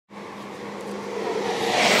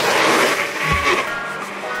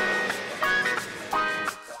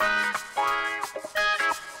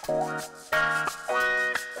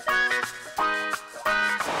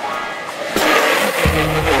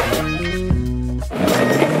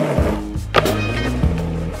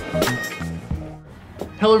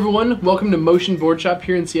Hello everyone, welcome to Motion Board Shop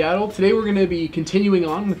here in Seattle. Today we're going to be continuing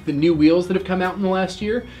on with the new wheels that have come out in the last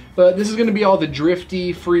year, but this is going to be all the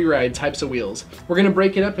drifty, free ride types of wheels. We're going to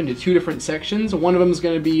break it up into two different sections. One of them is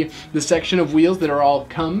going to be the section of wheels that are all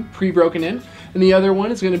pre-broken in, and the other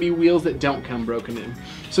one is going to be wheels that don't come broken in.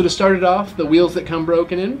 So to start it off, the wheels that come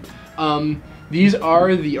broken in, these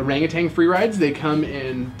are the orangutan free rides. They come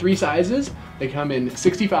in three sizes. They come in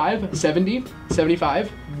 65, 70,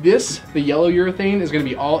 75. This, the yellow urethane, is going to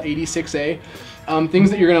be all 86A. Things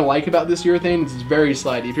that you're going to like about this urethane is it's very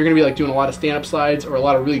slidey. If you're going to be like doing a lot of stand-up slides or a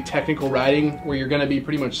lot of really technical riding where you're going to be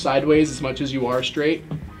pretty much sideways as much as you are straight,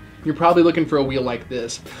 you're probably looking for a wheel like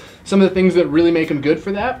this. Some of the things that really make them good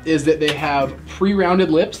for that is that they have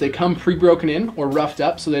pre-rounded lips. They come pre-broken in or roughed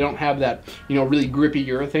up, so they don't have that, really grippy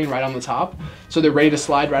urethane right on the top. So they're ready to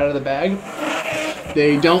slide right out of the bag.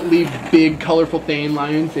 They don't leave big colorful thane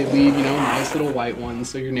lines. They leave, nice little white ones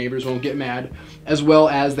so your neighbors won't get mad. As well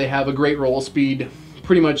as they have a great roll speed,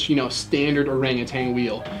 pretty much, standard orangutan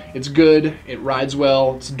wheel. It's good, it rides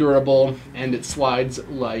well, it's durable, and it slides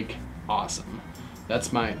like awesome.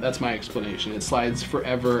 That's my explanation. It slides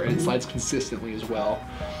forever and it slides consistently as well.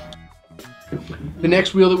 The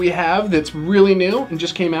next wheel that we have that's really new and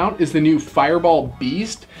just came out is the new Fireball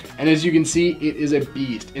Beast. And as you can see, it is a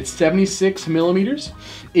beast. It's 76 millimeters.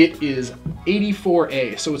 It is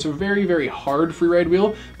 84A, so it's a very, very hard freeride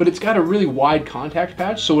wheel, but it's got a really wide contact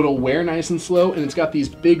patch, so it'll wear nice and slow, and it's got these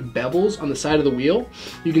big bevels on the side of the wheel.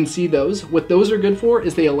 You can see those. What those are good for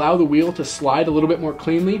is they allow the wheel to slide a little bit more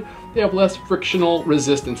cleanly. They have less frictional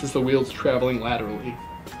resistance as the wheel's traveling laterally.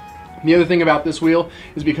 The other thing about this wheel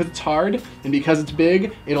is because it's hard and because it's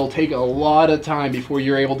big, it'll take a lot of time before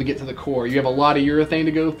you're able to get to the core. You have a lot of urethane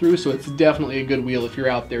to go through, so it's definitely a good wheel if you're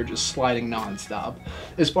out there just sliding nonstop.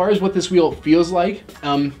 As far as what this wheel feels like,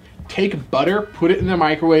 take butter, put it in the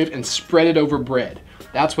microwave, and spread it over bread.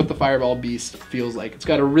 That's what the Fireball Beast feels like. It's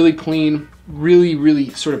got a really clean, really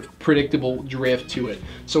sort of predictable drift to it.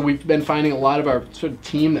 So we've been finding a lot of our sort of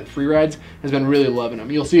team that free rides has been really loving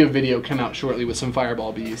them. You'll see a video come out shortly with some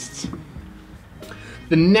Fireball Beasts.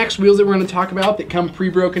 The next wheels that we're going to talk about that come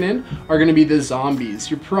pre-broken in are going to be the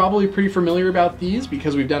Zombies. You're probably pretty familiar about these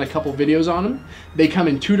because we've done a couple videos on them. They come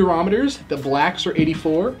in two durometers. The blacks are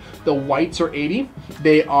 84, the whites are 80.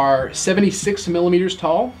 They are 76 millimeters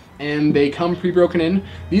tall, and they come pre-broken in.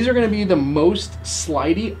 These are going to be the most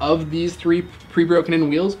slidey of these three pre-broken in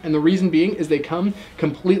wheels, and the reason being is they come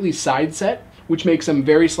completely side set, which makes them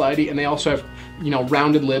very slidey, and they also have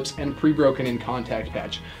rounded lips and pre-broken in contact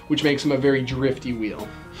patch, which makes them a very drifty wheel.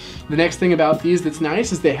 The next thing about these that's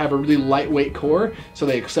nice is they have a really lightweight core, so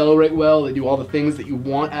they accelerate well, they do all the things that you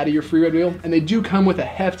want out of your freeride wheel, and they do come with a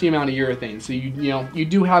hefty amount of urethane, so you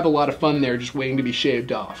do have a lot of fun there just waiting to be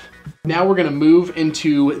shaved off. Now we're going to move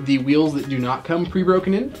into the wheels that do not come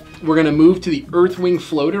pre-broken in. We're going to move to the Earthwing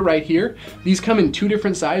Floater right here. These come in two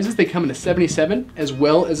different sizes. They come in a 77 as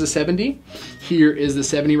well as a 70. Here is the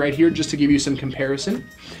 70 right here just to give you some comparison.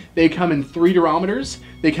 They come in three durometers.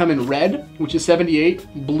 They come in red, which is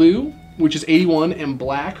 78, blue, which is 81, and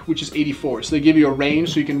black, which is 84. So they give you a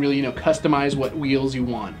range so you can really customize what wheels you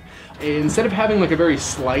want. Instead of having like a very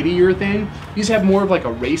slidey urethane, these have more of like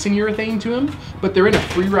a racing urethane to them, but they're in a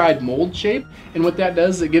freeride mold shape, and what that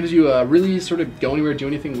does is it gives you a really sort of go anywhere, do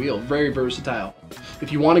anything wheel. Very versatile.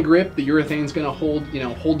 If you want to grip, the urethane's going to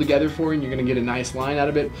hold together for you, and you're going to get a nice line out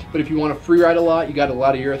of it. But if you want to freeride a lot, you got a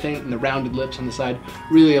lot of urethane, and the rounded lips on the side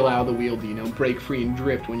really allow the wheel to break free and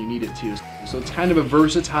drift when you need it to. So it's kind of a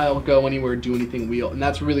versatile go anywhere, do anything wheel, and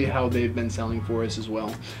that's really how they've been selling for us as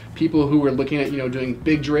well. People who are looking at doing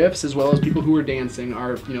big drifts, as well as people who are dancing,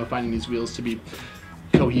 are finding these wheels to be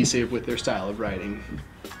cohesive with their style of riding.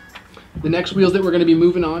 The next wheels that we're going to be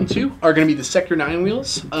moving on to are going to be the Sector 9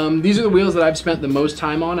 wheels. These are the wheels that I've spent the most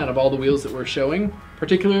time on out of all the wheels that we're showing,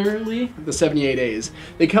 particularly the 78As.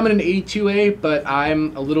 They come in an 82A, but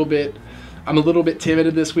I'm a little bit timid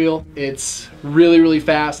at this wheel. It's really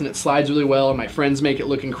fast and it slides really well, and my friends make it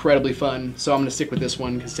look incredibly fun, so I'm going to stick with this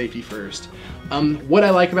one because safety first. What I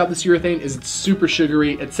like about this urethane is it's super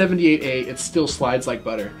sugary. At 78A, it still slides like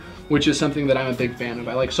butter, which is something that I'm a big fan of.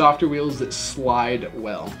 I like softer wheels that slide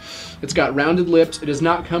well. It's got rounded lips. It does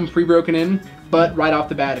not come pre-broken in, but right off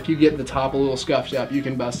the bat, if you get the top a little scuffed up, you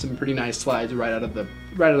can bust some pretty nice slides right out of the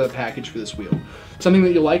package for this wheel. Something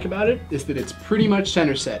that you'll like about it is that it's pretty much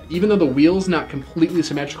center set. Even though the wheel's not completely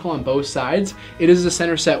symmetrical on both sides, it is a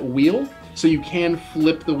center set wheel, so you can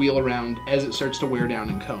flip the wheel around as it starts to wear down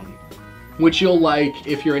and cone, which you'll like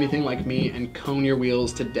if you're anything like me and cone your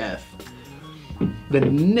wheels to death. The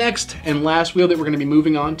next and last wheel that we're going to be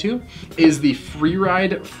moving on to is the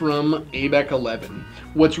Freeride from ABEC 11.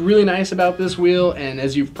 What's really nice about this wheel, and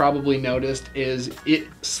as you've probably noticed, is it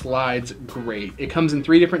slides great. It comes in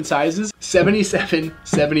 3 different sizes, 77,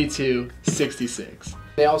 72, 66.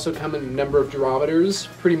 They also come in a number of durometers,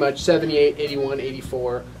 pretty much 78, 81,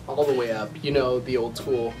 84, all the way up. You know, the old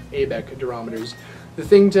school ABEC durometers. The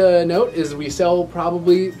thing to note is we sell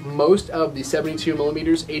probably most of the 72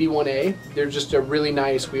 millimeters 81A. They're just a really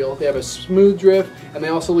nice wheel. They have a smooth drift, and they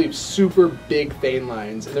also leave super big fade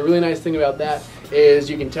lines. And the really nice thing about that is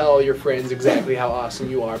you can tell your friends exactly how awesome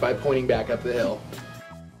you are by pointing back up the hill.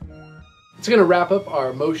 It's going to wrap up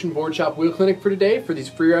our Motion Board Shop Wheel Clinic for today for these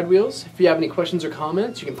Freeride wheels. If you have any questions or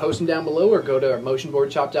comments, you can post them down below or go to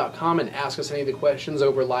motionboardshop.com and ask us any of the questions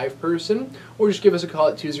over live person, or just give us a call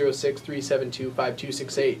at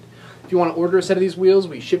 206-372-5268. If you want to order a set of these wheels,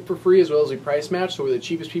 we ship for free as well as we price match, so we're the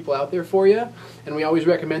cheapest people out there for you. And we always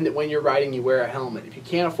recommend that when you're riding, you wear a helmet. If you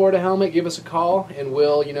can't afford a helmet, give us a call and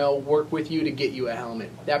we'll, work with you to get you a helmet.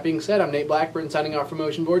 That being said, I'm Nate Blackburn signing off from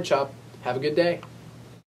Motion Board Shop. Have a good day.